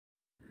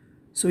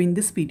So in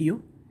this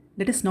video,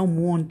 let us now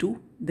move on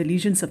to the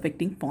lesions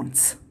affecting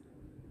Pons.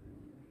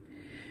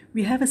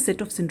 We have a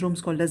set of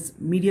syndromes called as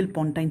medial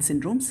pontine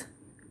syndromes.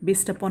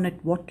 Based upon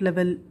at what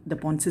level the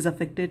Pons is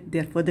affected, they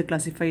are further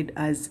classified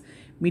as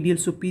medial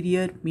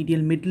superior,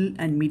 medial middle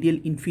and medial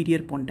inferior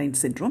pontine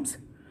syndromes.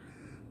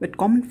 But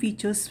common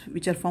features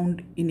which are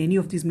found in any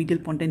of these medial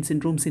pontine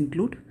syndromes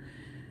include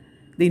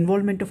the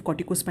involvement of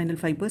corticospinal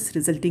fibers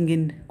resulting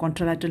in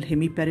contralateral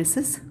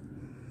hemiparesis,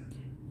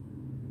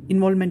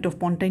 involvement of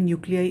pontine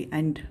nuclei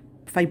and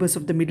fibers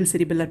of the middle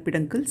cerebellar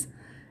peduncles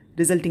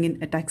resulting in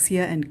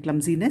ataxia and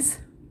clumsiness,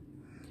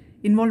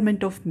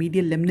 involvement of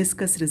medial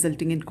lemniscus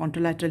resulting in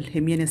contralateral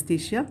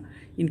hemianesthesia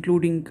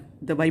including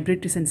the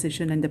vibratory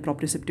sensation and the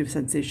proprioceptive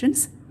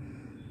sensations,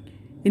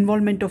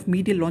 involvement of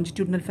medial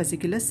longitudinal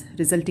fasciculus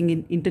resulting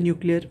in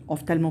internuclear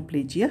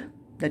ophthalmoplegia,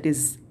 that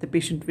is the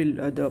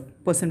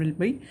person will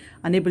be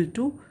unable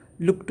to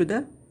look to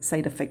the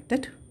side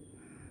affected,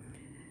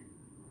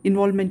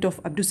 involvement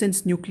of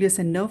abducens nucleus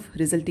and nerve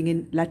resulting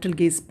in lateral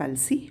gaze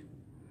palsy,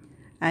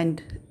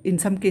 and in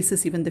some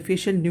cases even the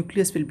facial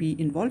nucleus will be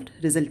involved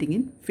resulting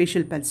in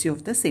facial palsy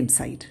of the same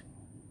side.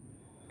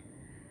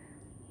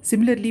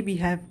 Similarly, we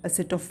have a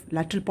set of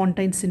lateral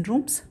pontine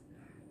syndromes.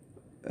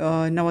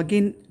 Now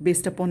again,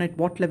 based upon at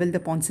what level the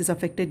Pons is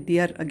affected, they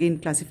are again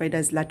classified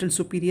as lateral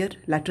superior,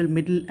 lateral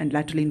middle and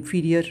lateral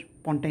inferior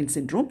pontine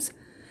syndromes.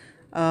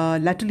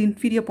 Lateral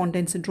inferior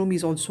pontine syndrome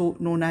is also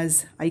known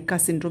as ICA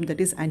syndrome,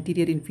 that is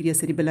anterior inferior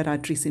cerebellar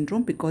artery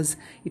syndrome, because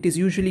it is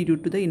usually due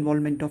to the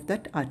involvement of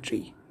that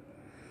artery.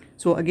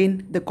 So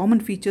again, the common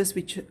features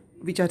which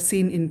are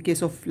seen in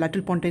case of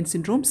lateral pontine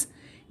syndromes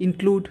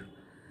include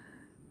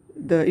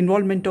the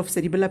involvement of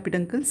cerebellar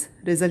peduncles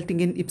resulting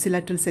in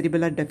ipsilateral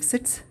cerebellar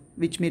deficits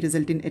which may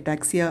result in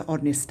ataxia or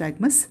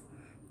nystagmus,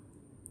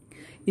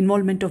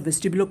 involvement of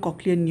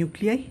vestibulocochlear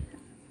nuclei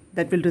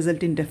that will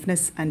result in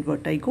deafness and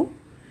vertigo,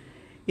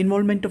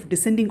 involvement of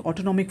descending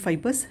autonomic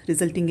fibers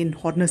resulting in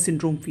Horner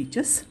syndrome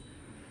features.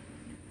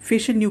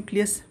 Facial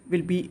nucleus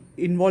will be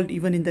involved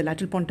even in the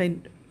lateral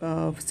pontine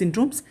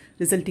syndromes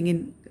resulting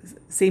in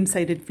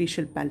same-sided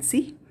facial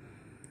palsy.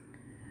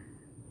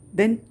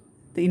 Then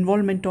the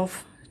involvement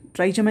of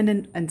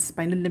trigeminal and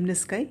spinal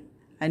lemnisci,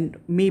 and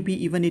maybe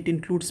even it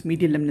includes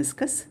medial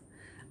lemniscus,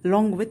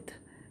 along with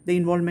the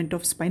involvement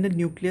of spinal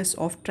nucleus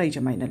of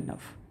trigeminal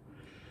nerve.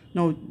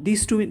 Now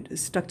these two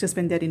structures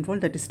when they are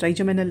involved, that is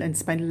trigeminal and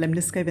spinal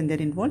lemnisci, when they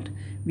are involved,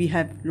 we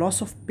have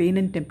loss of pain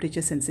and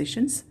temperature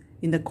sensations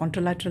in the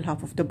contralateral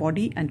half of the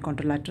body and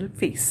contralateral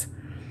face.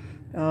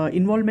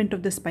 Involvement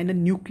of the spinal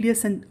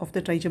nucleus and of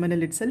the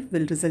trigeminal itself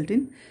will result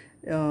in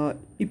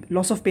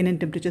loss of pain and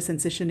temperature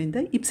sensation in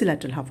the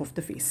ipsilateral half of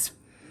the face.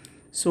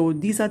 So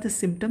these are the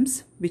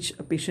symptoms which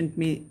a patient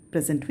may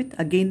present with.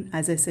 Again,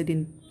 as I said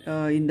in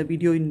the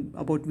video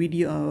about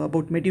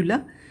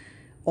medulla,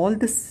 all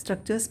the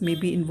structures may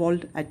be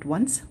involved at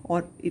once,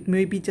 or it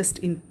may be just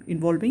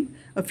involving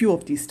a few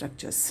of these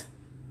structures.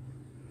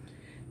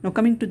 Now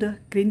coming to the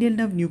cranial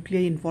nerve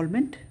nuclei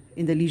involvement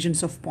in the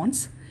lesions of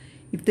Pons.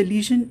 If the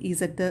lesion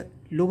is at the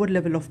lower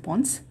level of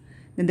Pons,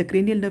 then the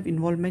cranial nerve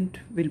involvement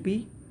will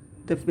be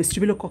the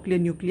vestibulocochlear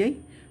nuclei,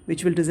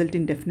 which will result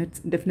in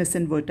deafness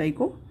and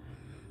vertigo,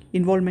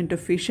 involvement of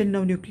facial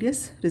nerve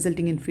nucleus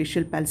resulting in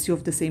facial palsy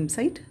of the same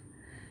side,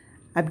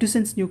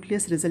 abducens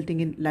nucleus resulting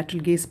in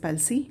lateral gaze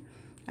palsy,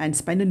 and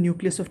spinal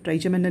nucleus of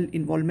trigeminal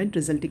involvement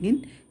resulting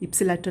in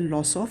ipsilateral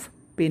loss of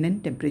pain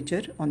and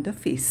temperature on the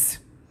face.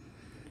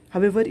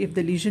 However, if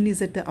the lesion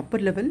is at the upper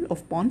level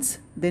of Pons,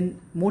 then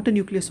motor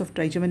nucleus of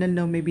trigeminal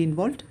nerve may be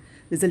involved,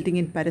 resulting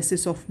in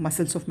paresis of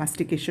muscles of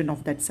mastication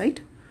of that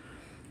side,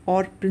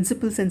 or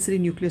principal sensory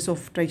nucleus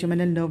of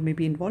trigeminal nerve may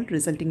be involved,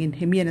 resulting in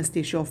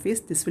hemianesthesia of face.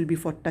 This will be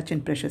for touch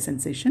and pressure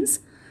sensations.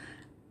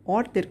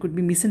 Or there could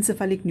be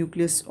mesencephalic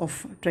nucleus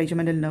of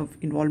trigeminal nerve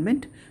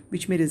involvement,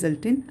 which may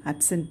result in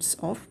absence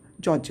of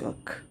jaw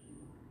jerk.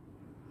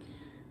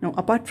 Now,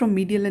 apart from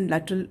medial and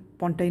lateral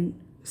pontine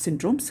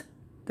syndromes,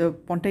 the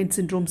pontine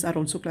syndromes are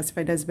also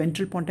classified as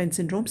ventral pontine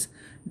syndromes,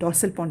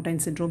 dorsal pontine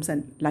syndromes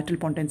and lateral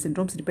pontine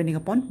syndromes, depending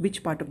upon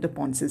which part of the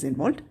Pons is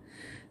involved.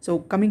 So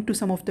coming to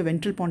some of the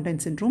ventral pontine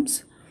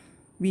syndromes,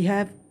 we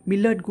have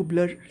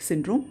Millard-Gubler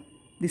syndrome.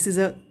 This is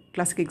a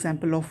classic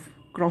example of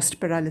crossed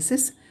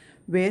paralysis,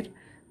 where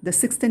the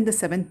 6th and the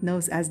 7th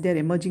nerves, as they are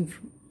emerging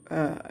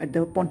at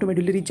the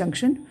pontomedullary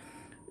junction,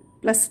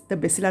 plus the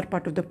basilar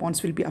part of the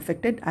Pons will be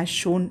affected, as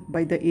shown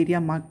by the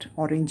area marked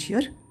orange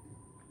here.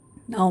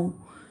 Now,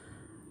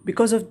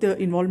 because of the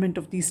involvement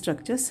of these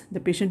structures, the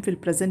patient will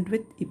present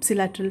with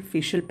ipsilateral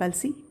facial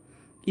palsy,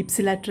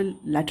 ipsilateral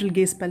lateral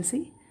gaze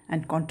palsy,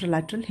 and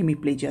contralateral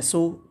hemiplegia.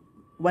 So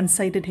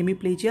one-sided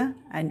hemiplegia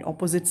and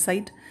opposite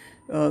side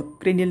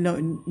cranial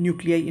nerve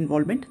nuclei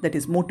involvement, that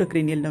is motor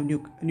cranial nerve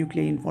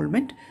nuclei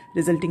involvement,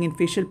 resulting in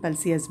facial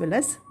palsy as well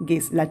as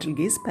lateral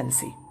gaze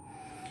palsy.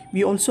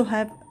 We also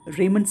have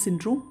Raymond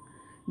syndrome.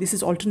 This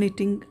is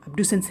alternating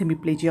abducens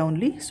hemiplegia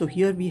only. So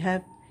here we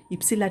have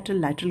ipsilateral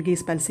lateral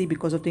gaze palsy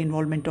because of the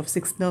involvement of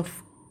 6th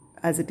nerve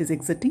as it is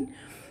exiting,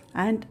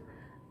 and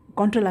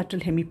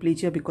contralateral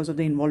hemiplegia because of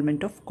the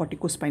involvement of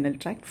corticospinal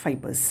tract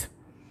fibers.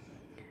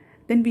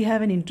 Then we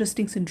have an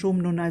interesting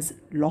syndrome known as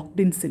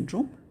locked-in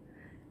syndrome.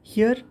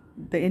 Here,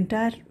 the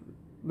entire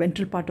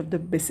ventral part of the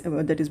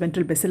that is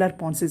ventral basilar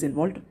pons is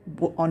involved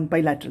on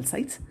bilateral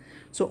sides.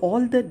 So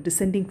all the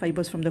descending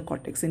fibers from the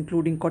cortex,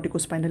 including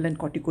corticospinal and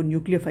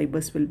corticonuclear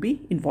fibers, will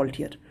be involved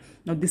here.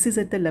 Now this is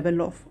at the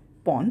level of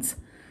pons.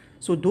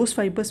 So those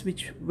fibers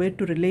which were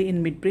to relay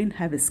in midbrain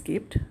have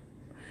escaped.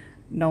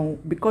 Now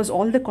because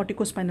all the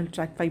corticospinal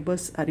tract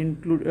fibers are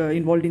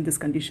involved in this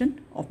condition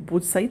of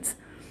both sides,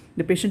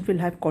 the patient will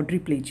have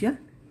quadriplegia.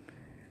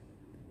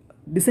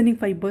 Descending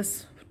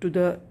fibers to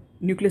the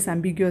nucleus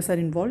ambiguous are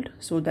involved,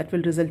 so that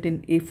will result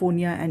in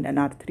aphonia and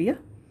anarthria.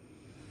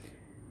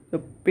 The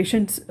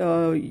patient's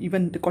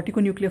even the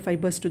corticonuclear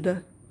fibers to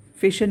the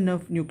facial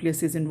nerve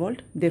nucleus is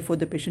involved, therefore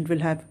the patient will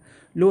have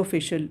lower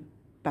facial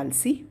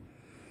palsy.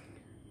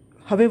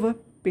 However,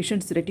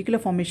 patient's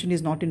reticular formation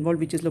is not involved,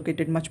 which is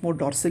located much more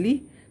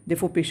dorsally,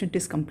 therefore patient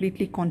is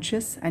completely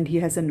conscious and he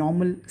has a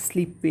normal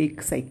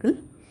sleep-wake cycle.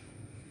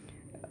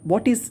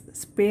 What is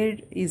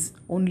spared is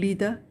only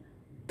the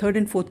third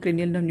and fourth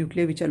cranial nerve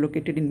nuclei, which are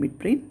located in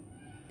midbrain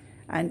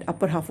and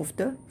upper half of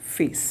the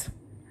face.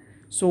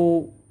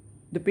 So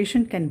the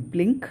patient can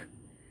blink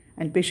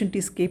and patient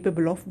is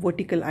capable of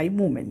vertical eye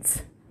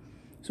movements.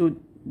 So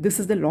this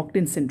is the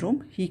locked-in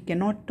syndrome. He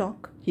cannot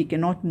talk, he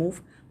cannot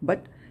move,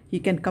 but he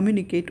can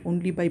communicate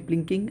only by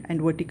blinking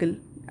and vertical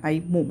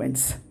eye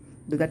movements.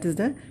 So that is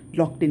the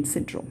locked-in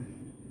syndrome.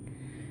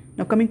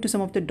 Now coming to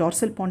some of the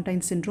dorsal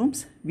pontine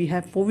syndromes, we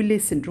have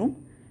Foville syndrome.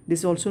 This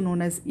is also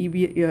known as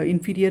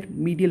inferior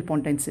medial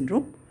pontine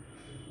syndrome.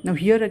 Now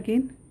here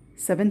again,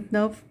 7th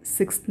nerve,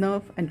 6th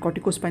nerve and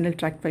corticospinal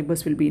tract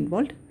fibers will be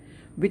involved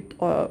with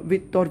or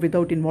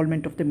without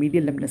involvement of the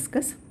medial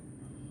lemniscus.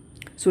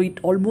 So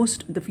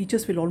the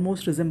features will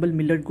almost resemble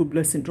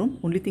Millard-Gubler syndrome.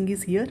 Only thing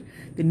is here,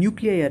 the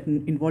nuclei are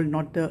involved,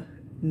 not the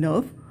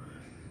nerve.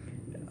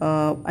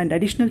 And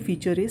additional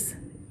feature is,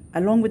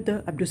 along with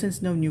the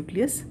abducens nerve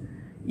nucleus,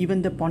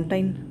 even the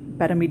pontine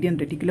paramedian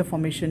reticular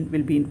formation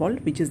will be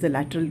involved, which is the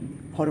lateral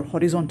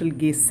horizontal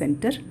gaze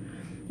center,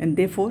 and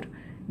therefore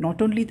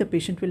not only the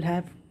patient will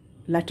have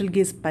lateral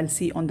gaze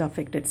palsy on the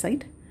affected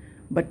side,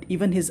 but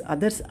even his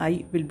other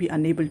eye will be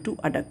unable to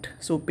adduct.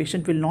 So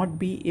patient will not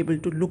be able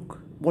to look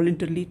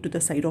voluntarily to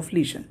the side of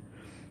lesion.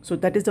 So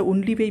that is the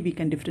only way we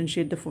can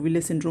differentiate the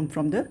Foville syndrome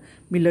from the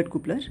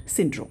Millard-Gubler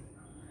syndrome.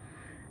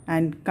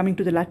 And coming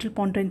to the lateral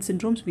pontine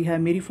syndromes, we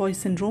have Mary-Foy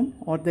syndrome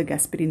or the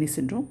Gasparini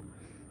syndrome.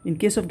 In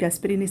case of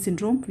Gasparini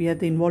syndrome, we have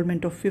the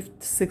involvement of 5th,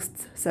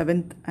 6th,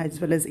 7th as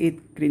well as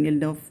 8th cranial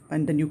nerve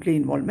and the nuclei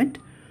involvement.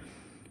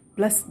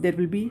 Plus there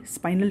will be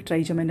spinal,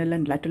 trigeminal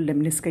and lateral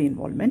lemnisci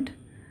involvement.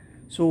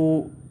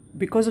 So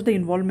because of the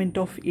involvement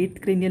of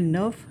 8th cranial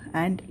nerve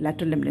and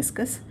lateral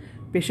lemniscus,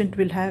 patient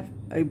will have,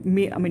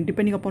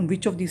 depending upon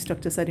which of these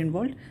structures are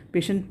involved,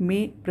 patient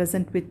may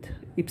present with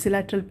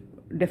ipsilateral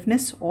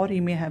deafness or he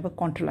may have a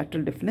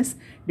contralateral deafness,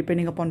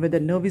 depending upon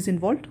whether nerve is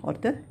involved or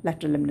the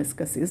lateral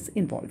lemniscus is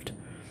involved.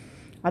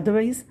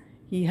 Otherwise,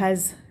 he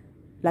has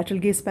lateral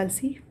gaze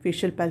palsy,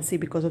 facial palsy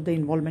because of the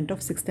involvement of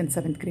 6th and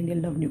 7th cranial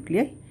nerve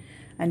nuclei,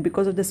 and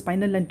because of the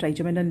spinal and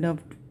trigeminal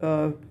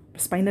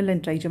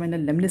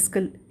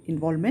lemniscal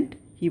involvement,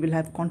 he will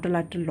have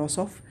contralateral loss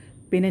of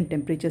pain and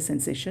temperature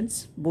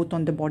sensations both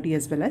on the body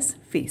as well as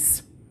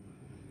face.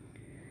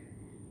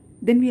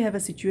 Then we have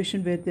a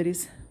situation where there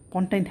is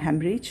pontine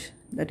hemorrhage,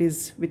 that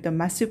is with a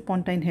massive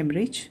pontine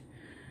hemorrhage,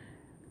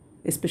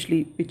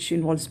 especially which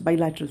involves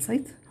bilateral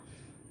sides.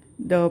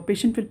 The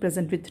patient will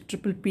present with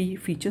triple P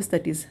features,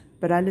 that is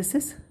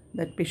paralysis,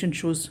 that patient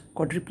shows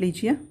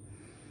quadriplegia,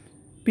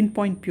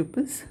 pinpoint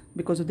pupils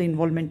because of the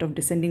involvement of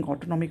descending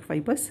autonomic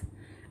fibers,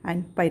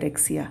 and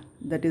pyrexia,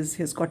 that is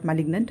he has got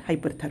malignant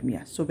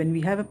hyperthermia. So when we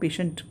have a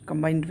patient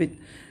combined with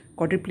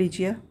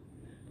quadriplegia,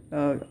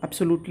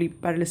 absolutely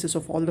paralysis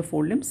of all the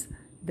four limbs,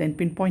 then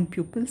pinpoint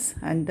pupils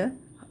and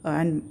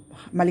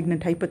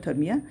malignant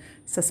hyperthermia,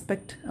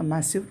 suspect a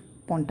massive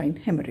pontine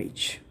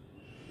hemorrhage.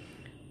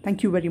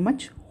 Thank you very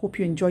much. Hope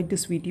you enjoyed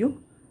this video.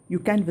 You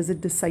can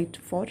visit this site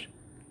for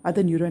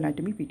other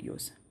neuroanatomy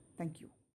videos. Thank you.